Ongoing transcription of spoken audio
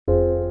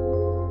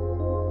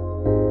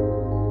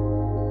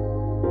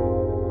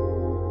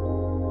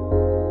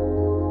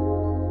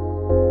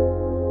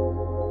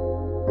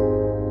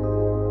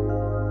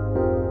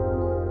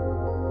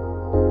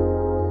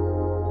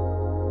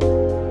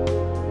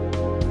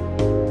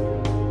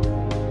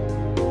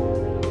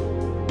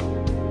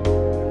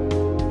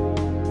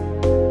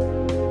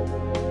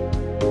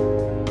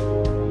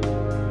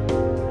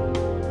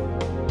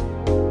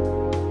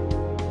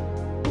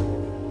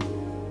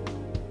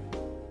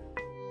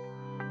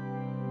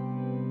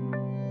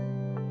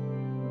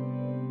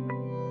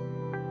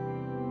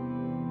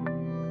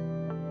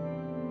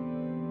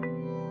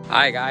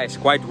Hi guys,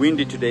 quite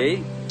windy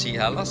today. See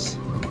Ellös,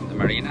 the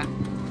marina.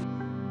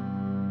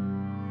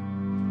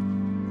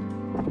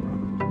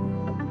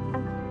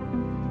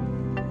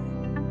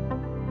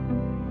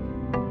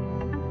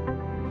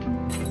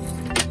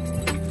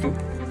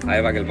 I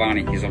have a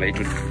galvanic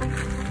isolated.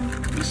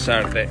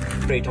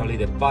 Insert only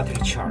the battery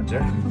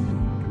charger.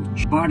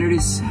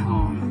 Batteries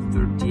on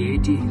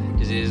 3080.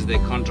 This is the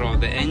control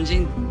of the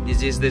engine.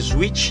 This is the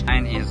switch.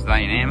 Mine is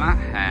Dynama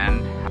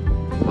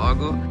and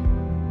logo.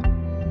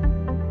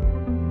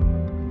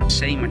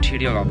 Same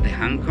material of the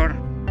anchor.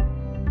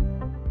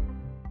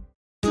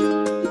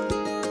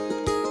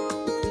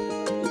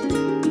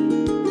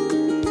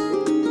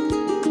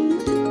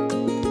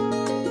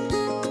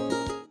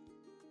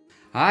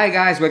 Hi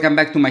guys, welcome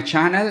back to my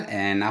channel,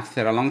 and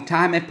after a long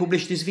time I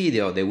published this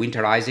video, the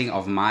winterizing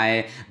of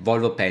my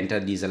VOLVO PENTA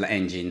diesel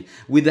engine,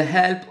 with the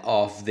help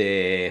of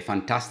the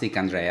fantastic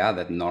Andrea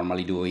that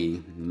normally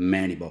doing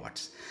many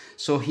boats.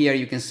 So here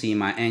you can see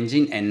my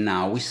engine, and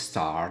now we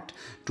start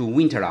to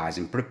winterize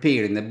and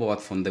preparing the boat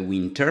from the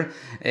winter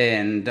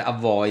and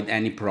avoid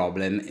any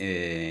problem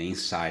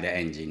inside the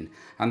engine.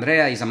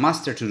 Andrea is a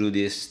master to do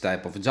this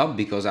type of job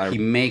because he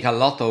make a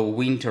lot of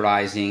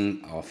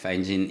winterizing of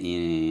engine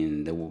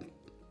in the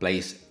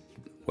place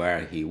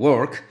where he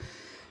work.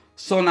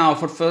 So now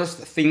for first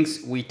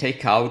things we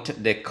take out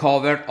the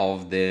cover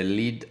of the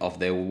lid of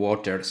the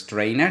water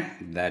strainer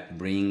that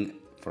bring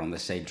from the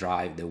safe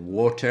drive the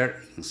water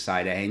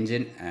inside the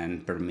engine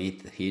and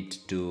permit it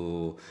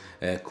to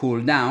cool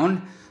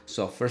down.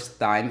 So first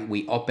time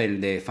we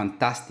open the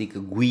fantastic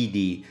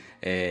Guidi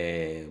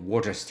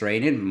water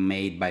strainer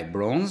made by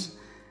bronze,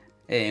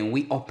 and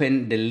we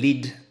open the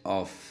lid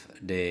of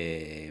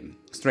the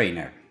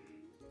strainer.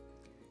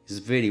 It's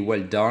very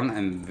well done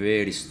and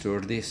very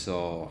sturdy,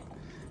 so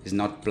it's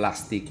not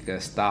plastic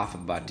stuff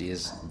but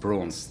is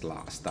bronze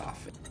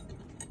stuff.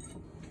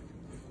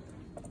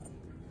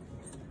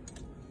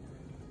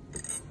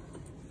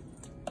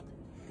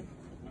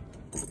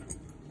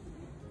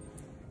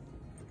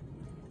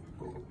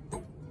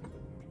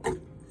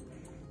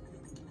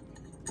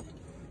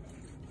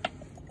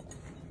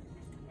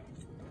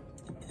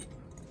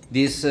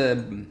 This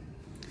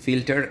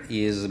filter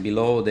is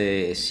below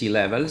the sea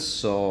level,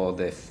 so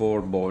the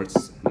 4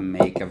 bolts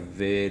make a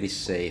very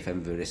safe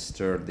and very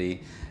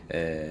sturdy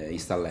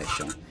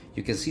installation.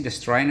 You can see the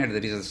strainer,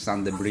 there is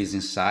some debris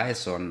inside,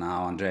 so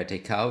now Andrea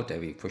take out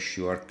and we for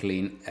sure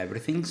clean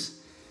everything.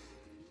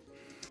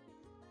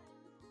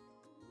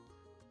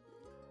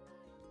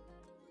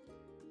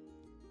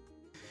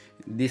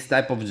 This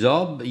type of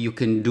job you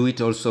can do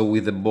it also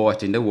with the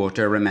boat in the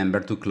water. Remember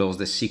to close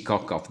the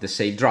seacock of the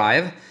safe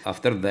drive.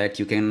 After that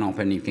you can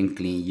open, you can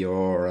clean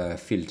your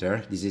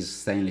filter. This is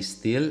stainless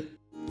steel.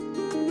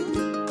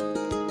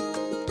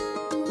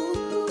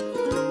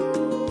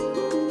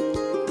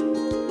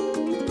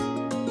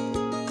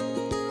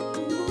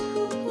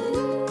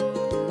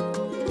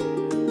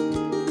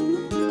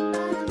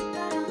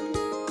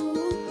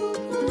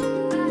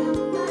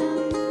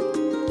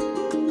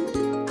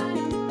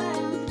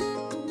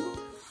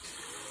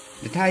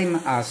 The time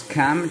has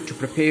come to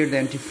prepare the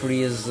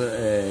antifreeze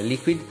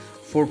liquid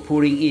for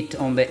pouring it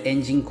on the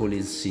engine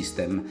cooling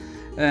system.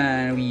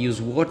 We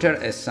use water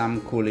as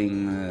some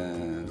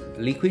cooling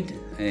liquid.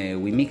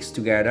 We mix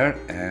together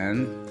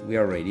and we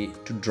are ready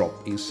to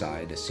drop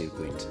inside the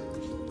circuit.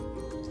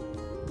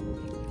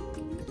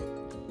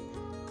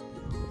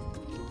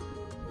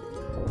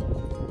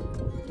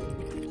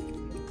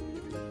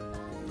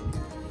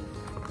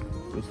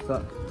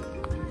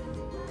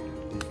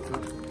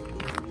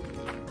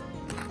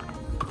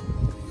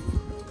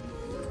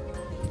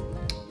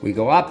 We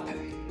go up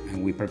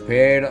and we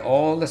prepared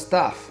all the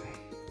stuff.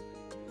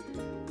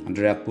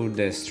 Andrea put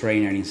the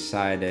strainer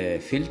inside the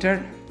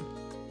filter,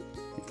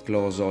 it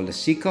closed all the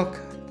seacock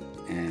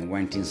and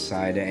went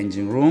inside the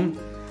engine room,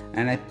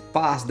 and I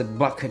passed the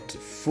bucket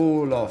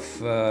full of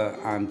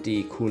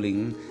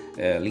anti-cooling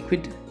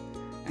liquid,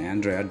 and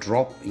Andrea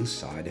dropped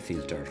inside the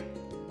filter.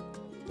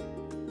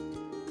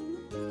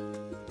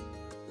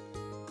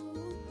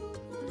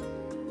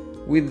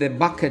 With the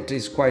bucket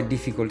is quite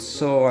difficult,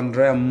 so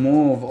Andrea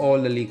moved all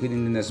the liquid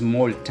in a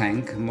small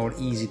tank, more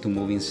easy to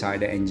move inside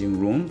the engine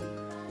room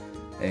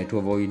to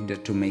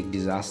avoid to make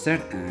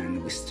disaster,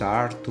 and we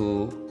start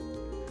to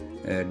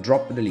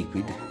drop the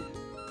liquid.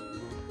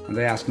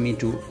 Andrea asked me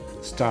to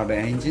start the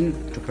engine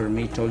to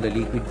permit all the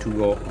liquid to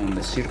go on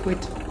the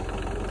circuit.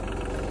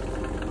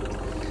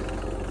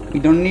 We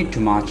don't need too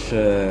much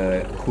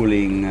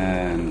cooling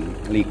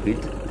liquid,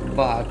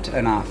 but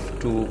enough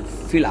to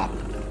fill up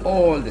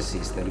all the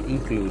system,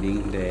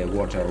 including the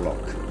water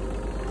lock.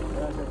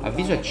 A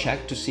visual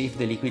check to see if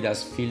the liquid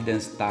has filled the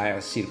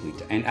entire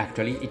circuit, and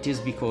actually it is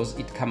because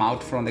it come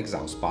out from the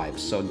exhaust pipe.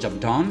 So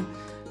job done,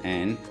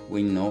 and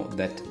we know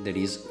that there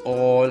is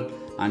all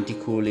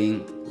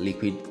anti-cooling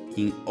liquid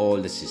in all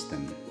the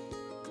system.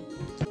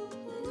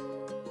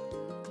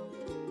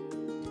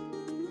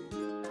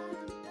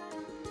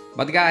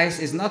 But guys,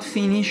 it's not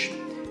finished.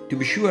 To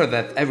be sure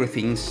that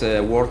everything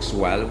works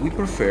well, we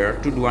prefer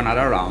to do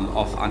another round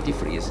of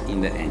antifreeze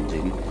in the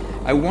engine.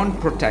 I won't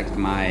protect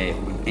my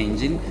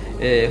engine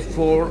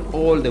for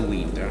all the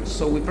winter,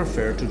 so we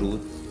prefer to do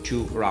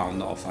 2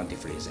 rounds of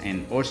antifreeze.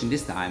 And also in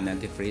this time the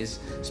antifreeze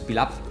spill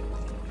up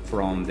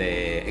from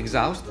the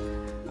exhaust.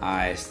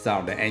 I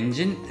start the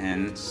engine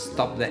and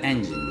stop the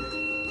engine.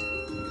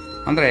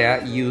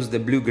 Andrea used the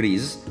blue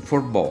grease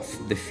for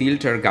both the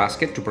filter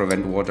gasket to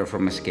prevent water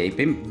from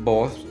escaping,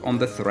 both on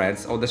the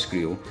threads of the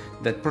screw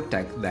that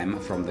protect them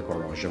from the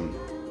corrosion.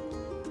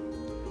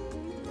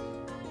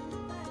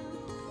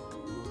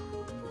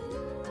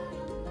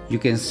 You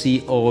can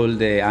see all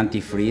the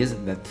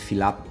antifreeze that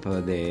fill up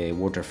the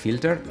water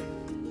filter.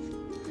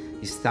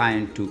 It's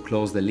time to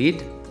close the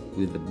lid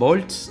with the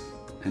bolts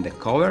and the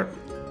cover.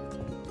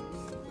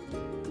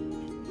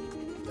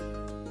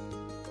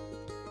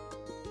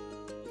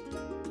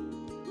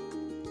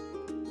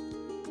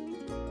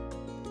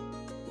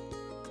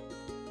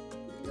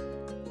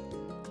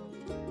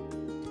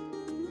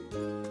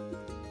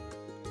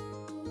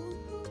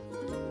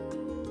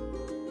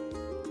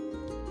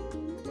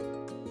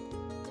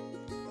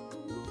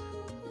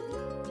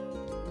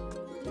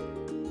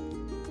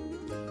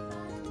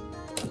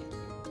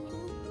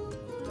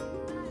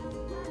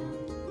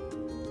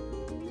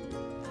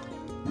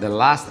 The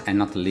last and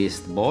not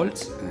least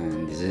bolts,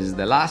 and this is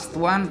the last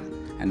one,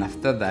 and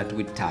after that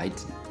we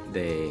tighten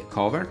the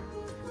cover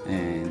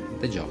and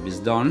the job is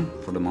done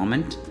for the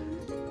moment.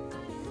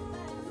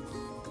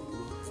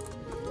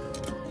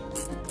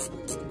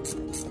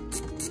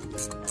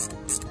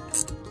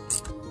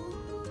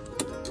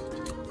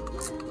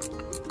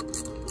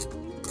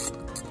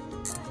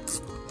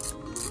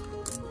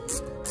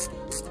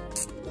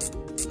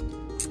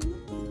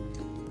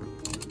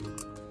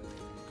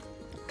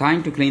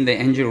 Time to clean the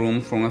engine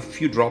room from a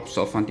few drops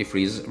of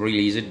antifreeze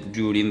released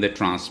during the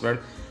transfer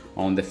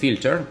on the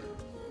filter.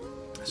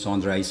 So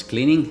Andrea is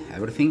cleaning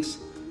everything.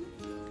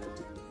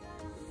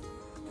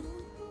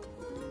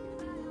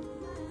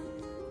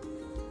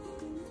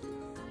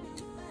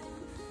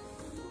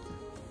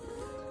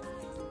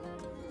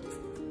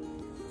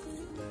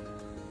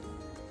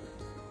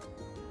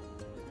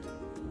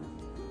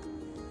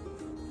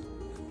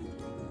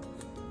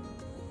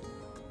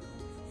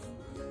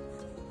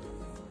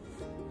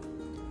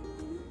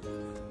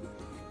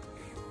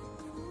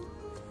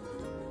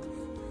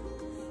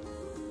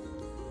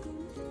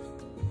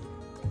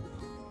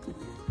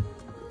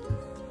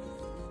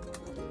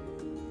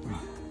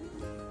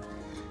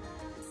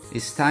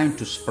 It's time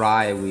to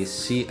spray with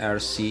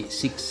CRC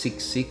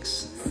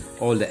 666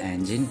 all the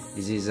engine.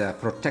 This is a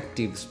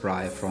protective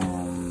spray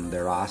from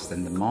the rust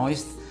and the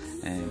moist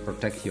and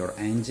protect your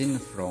engine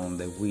from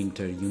the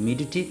winter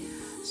humidity.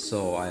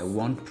 So I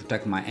want to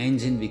protect my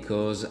engine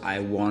because I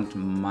want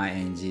my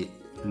engine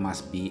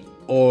must be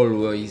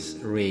always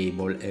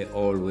reliable and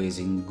always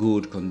in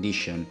good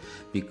condition,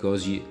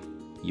 because you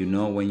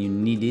know when you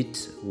need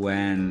it,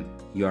 when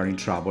you are in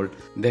trouble.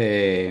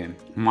 The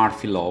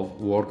Murphy law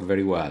works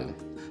very well.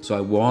 So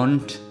I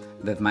want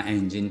that my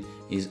engine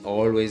is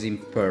always in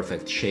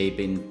perfect shape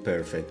and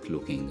perfect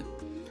looking.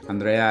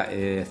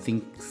 Andrea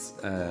thinks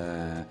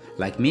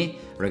like me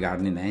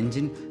regarding the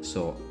engine,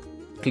 so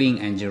clean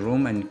engine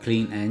room and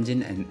clean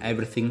engine, and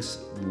everything's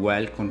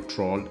well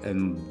controlled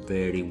and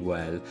very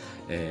well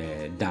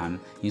done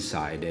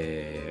inside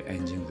the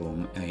engine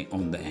room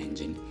on the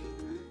engine.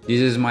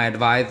 This is my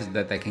advice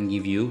that I can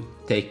give you.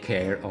 Take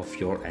care of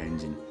your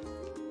engine.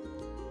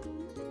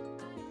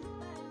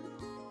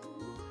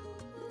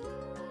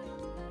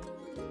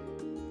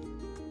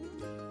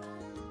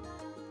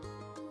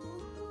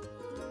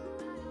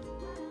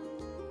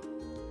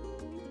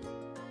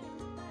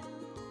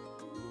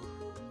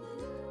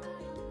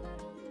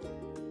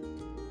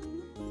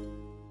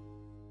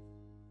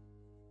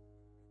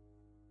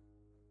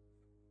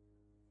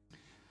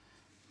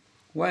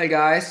 Well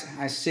guys,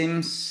 it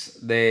seems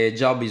the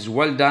job is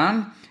well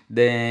done.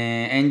 The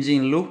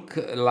engine look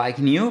like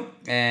new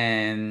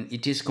and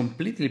it is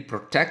completely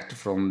protected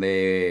from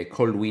the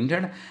cold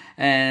winter,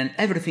 and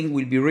everything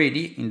will be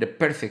ready in the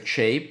perfect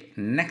shape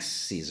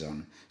next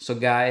season. So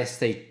guys,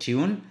 stay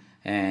tuned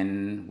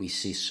and we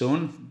see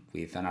soon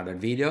with another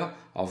video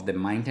of the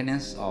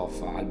maintenance of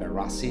Hallberg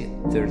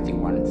Rassy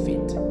 31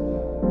 feet.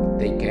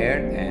 Take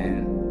care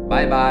and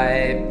bye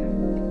bye!